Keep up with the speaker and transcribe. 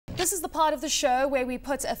This is the part of the show where we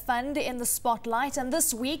put a fund in the spotlight, and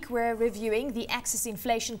this week we're reviewing the Acsis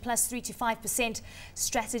Inflation+3-5%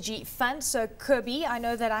 strategy fund. So Cobie, I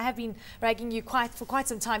know that I have been ragging you for quite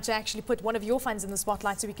some time to actually put one of your funds in the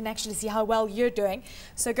spotlight so we can actually see how well you're doing.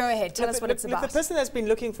 So go ahead, tell us what it's about. The person that's been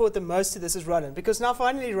looking forward the most to this is Roland, because now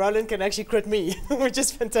finally Roland can actually crit me, which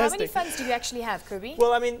is fantastic. How many funds do you actually have, Cobie?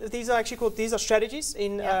 Well, I mean, these are strategies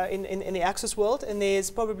in the Acsis world, and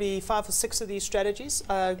there's probably 5 or 6 of these strategies.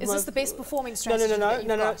 Is this the best performing strategy?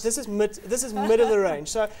 No. This is mid of the range.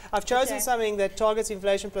 So I've chosen something that targets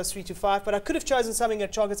inflation plus 3-5, but I could have chosen something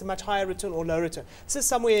that targets a much higher return or low return. This is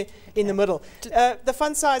somewhere in the middle. The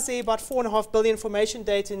fund size there, about 4.5 billion. Formation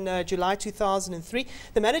date in July 2003.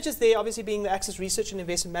 The managers there, obviously, being the Acsis Research and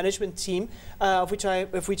Investment Management team, of which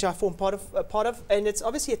I form part of, and it's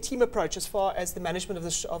obviously a team approach as far as the management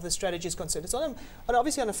of the strategy is concerned. It's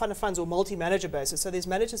obviously on a fund of funds or multi-manager basis. So there's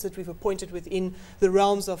managers that we've appointed within the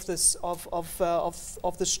realms of this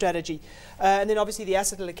of the strategy, and then obviously the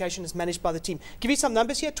asset allocation is managed by the team. Give you some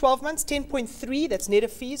numbers here: 12 months, 10.3. That's net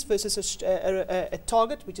of fees versus a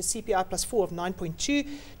target, which is CPI plus 4 of 9.2.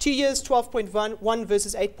 2 years, 12.1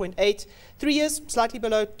 versus 8.8. 3 years, slightly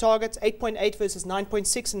below target, 8.8 versus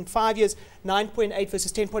 9.6, and 5 years, 9.8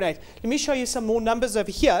 versus 10.8. Let me show you some more numbers over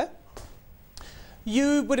here.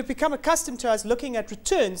 You would have become accustomed to us looking at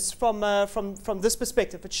returns from this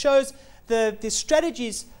perspective. It shows the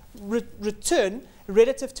strategy's return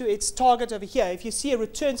relative to its target over here. If you see a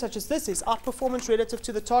return such as this, is outperformance relative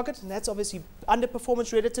to the target, and that's obviously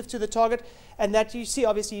underperformance relative to the target, and that you see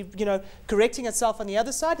obviously correcting itself on the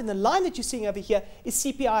other side. And the line that you're seeing over here is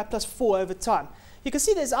CPI plus 4 over time. You can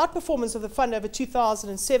see there's outperformance of the fund over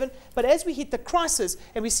 2007, but as we hit the crisis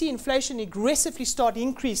and we see inflation aggressively start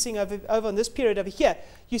increasing over on this period over here,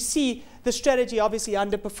 you see the strategy obviously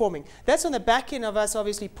underperforming. That's on the back end of us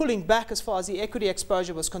obviously pulling back as far as the equity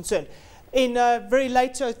exposure was concerned. In very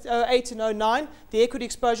late 2008 and 2009, the equity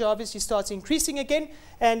exposure obviously starts increasing again,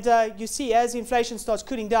 and you see as inflation starts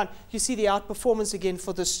cooling down, you see the outperformance again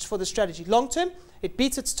for the strategy. Long term, it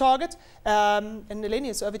beats its target. And Eleni,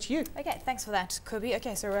 it's over to you. Okay, thanks for that, Cobie.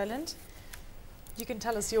 Okay, so Roland, you can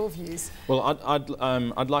tell us your views. Well,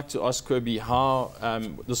 I'd like to ask Cobie how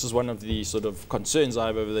this is one of the sort of concerns I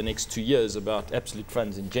have over the next 2 years about absolute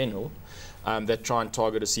funds in general, that try and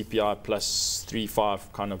target a CPI plus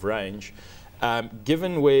 3-5 kind of range.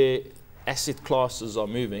 Given where asset classes are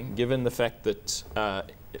moving, given the fact that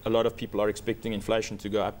a lot of people are expecting inflation to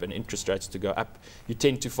go up and interest rates to go up, you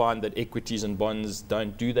tend to find that equities and bonds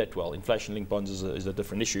don't do that well. Inflation-linked bonds is a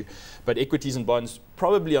different issue, but equities and bonds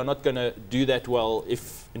probably are not going to do that well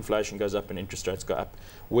if inflation goes up and interest rates go up.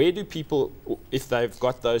 Where do people, if they've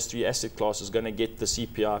got those 3 asset classes, going to get the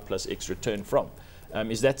CPI plus X return from?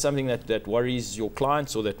 Is that something that worries your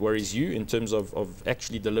clients or that worries you in terms of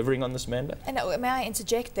actually delivering on this mandate? And may I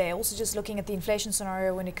interject there? Also, just looking at the inflation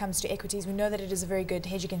scenario when it comes to equities, we know that it is a very good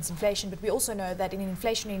hedge against inflation, but we also know that in an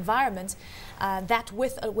inflationary environment, that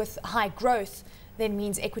with high growth then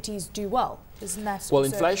means equities do well. Isn't that well,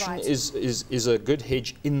 inflation is a good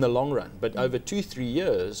hedge in the long run, but over 2-3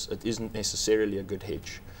 years, it isn't necessarily a good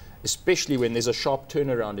hedge, especially when there's a sharp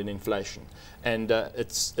turnaround in inflation. And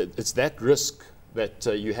it's that risk that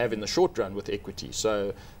you have in the short run with equity.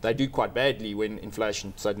 So they do quite badly when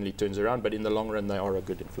inflation suddenly turns around, but in the long run they are a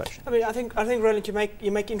good inflation. I mean, I think Roland, you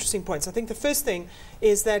make interesting points. I think the first thing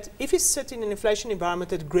is that if you sit in an inflation environment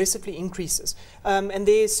that aggressively increases, and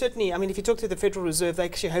there's certainly, I mean, if you talk to the Federal Reserve, they're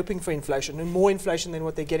actually hoping for inflation and more inflation than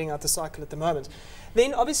what they're getting out the cycle at the moment.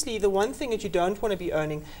 Then obviously the one thing that you don't want to be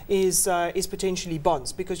owning is potentially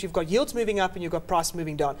bonds, because you've got yields moving up and you've got price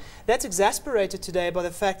moving down. That's exasperated today by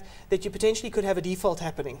the fact that you potentially could have a default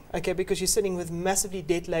happening, okay, because you're sitting with massively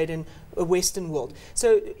debt-laden Western world.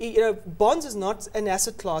 So bonds is not an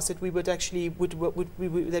asset class that we would actually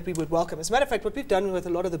welcome. As a matter of fact, what we've done with a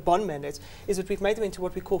lot of the bond mandates is that we've made them into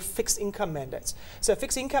what we call fixed income mandates. So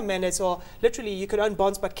fixed income mandates are literally you could own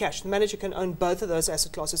bonds but cash. The manager can own both of those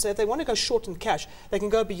asset classes. So if they want to go short in cash, they can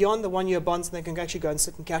go beyond the 1-year bonds and they can actually go and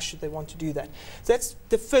sit in cash should they want to do that. So that's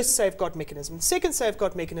the first safeguard mechanism. The second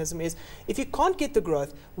safeguard mechanism is if you can't get the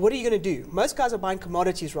growth, what are you going to do? Most guys are buying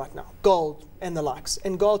commodities right now, gold and the likes,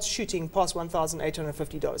 and gold's shooting past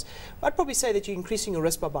 $1,850. I'd probably say that you're increasing your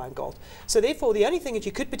risk by buying gold. So therefore, the only thing that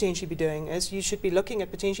you could potentially be doing is you should be looking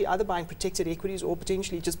at potentially either buying protected equities or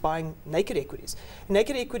potentially just buying naked equities.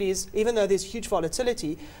 Naked equities, even though there's huge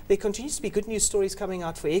volatility, there continues to be good news stories coming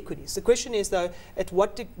out for equities. The question is though, at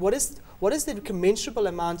what is the commensurable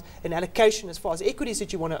amount and allocation as far as equities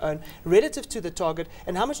that you want to own relative to the target,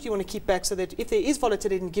 and how much do you want to keep back so that if there is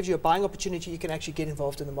volatility and it gives you a buying opportunity, can actually get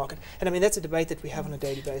involved in the market. And I mean, that's a debate that we have on a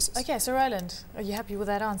daily basis. Okay, so Roland, are you happy with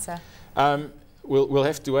that answer? We'll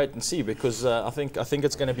have to wait and see, because I think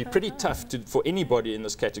it's going to be pretty tough for anybody in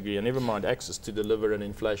this category, and never mind Acsis, to deliver an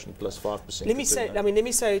inflation plus 5%. Let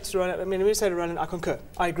me say to Roland, I concur.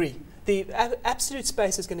 I agree. The absolute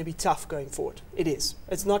space is going to be tough going forward. It is.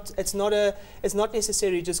 It's not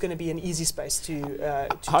necessarily just going to be an easy space to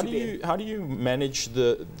how do you manage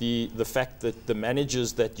the fact that the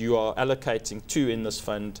managers that you are allocating to in this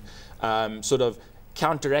fund sort of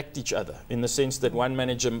counteract each other, in the sense that one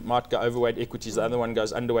manager might go overweight equities, the other one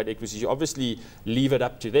goes underweight equities? You obviously leave it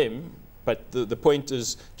up to them, but the point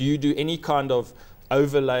is, do you do any kind of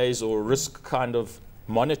overlays or risk kind of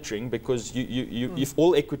monitoring? Because if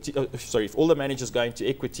all the managers go into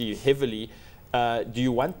equity heavily, do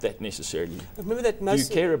you want that necessarily? Remember that do you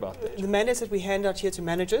care about that? The mandates that we hand out here to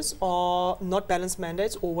managers are not balanced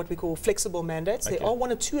mandates, or what we call flexible mandates. Okay. There are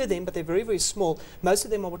one or two of them, but they're very, very small. Most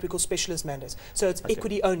of them are what we call specialist mandates. So it's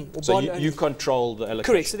equity only, or so bond only. You control the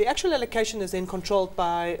allocation. Correct. So the actual allocation is then controlled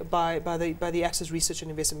by the Acsis Research and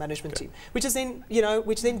Investment Management team, which is then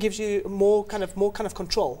gives you more kind of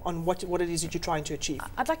control on what it is that you're trying to achieve.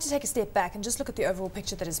 I'd like to take a step back and just look at the overall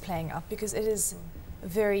picture that is playing out, because it is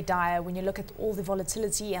very dire when you look at all the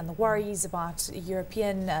volatility and the worries about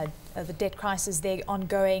European, the debt crisis there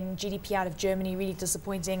ongoing, GDP out of Germany really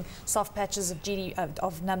disappointing, soft patches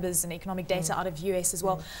of numbers and economic data out of US as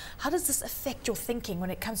well. How does this affect your thinking when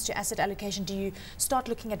it comes to asset allocation? Do you start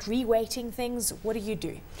looking at re-weighting things? What do you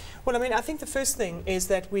do? Well, I mean, I think the first thing is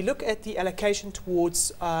that we look at the allocation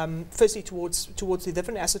towards, firstly towards the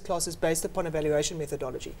different asset classes based upon a valuation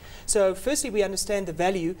methodology. So firstly, we understand the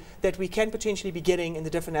value that we can potentially be getting in the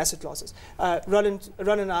different asset classes. Roland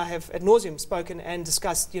and I have ad nauseum spoken and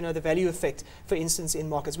discussed, the value effect, for instance, in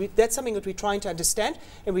markets. That's something that we're trying to understand,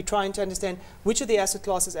 and we're trying to understand which of the asset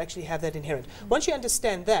classes actually have that inherent. Once you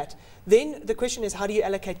understand that, then the question is, how do you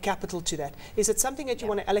allocate capital to that? Is it something that you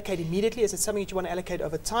want to allocate immediately? Is it something that you want to allocate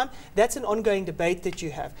over time? That's an ongoing debate that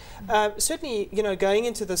you have. Certainly, going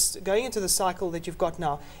into the cycle that you've got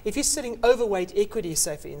now, if you're sitting overweight equities,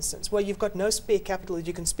 say for instance, well, you've got no spare capital that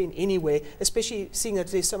you can spend anywhere, especially seeing that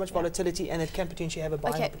there's so much volatility and it can potentially have a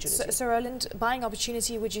buying opportunity. So Roland, buying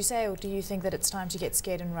opportunity, would you say, or do you think that it's time to get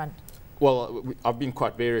scared and run? Well, I've been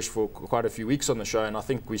quite bearish for quite a few weeks on the show, and I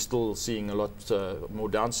think we're still seeing a lot more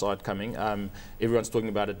downside coming. Everyone's talking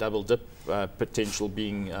about a double dip potential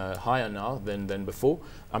being higher now than before.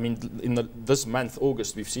 I mean, in this month,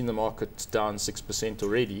 August, we've seen the market down 6%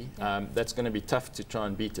 already. That's going to be tough to try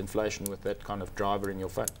and beat inflation with that kind of driver in your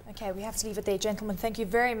fund. Okay, we have to leave it there, gentlemen. Thank you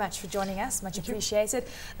very much for joining us. Much appreciated.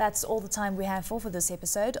 That's all the time we have for this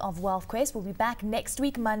episode of Wealth Quest. We'll be back next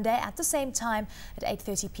week, Monday, at the same time at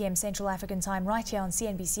 8:30 p.m. Central African time, right here on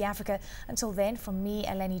CNBC Africa. Until then, from me,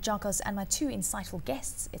 Eleni Jokos, and my two insightful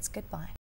guests, it's goodbye.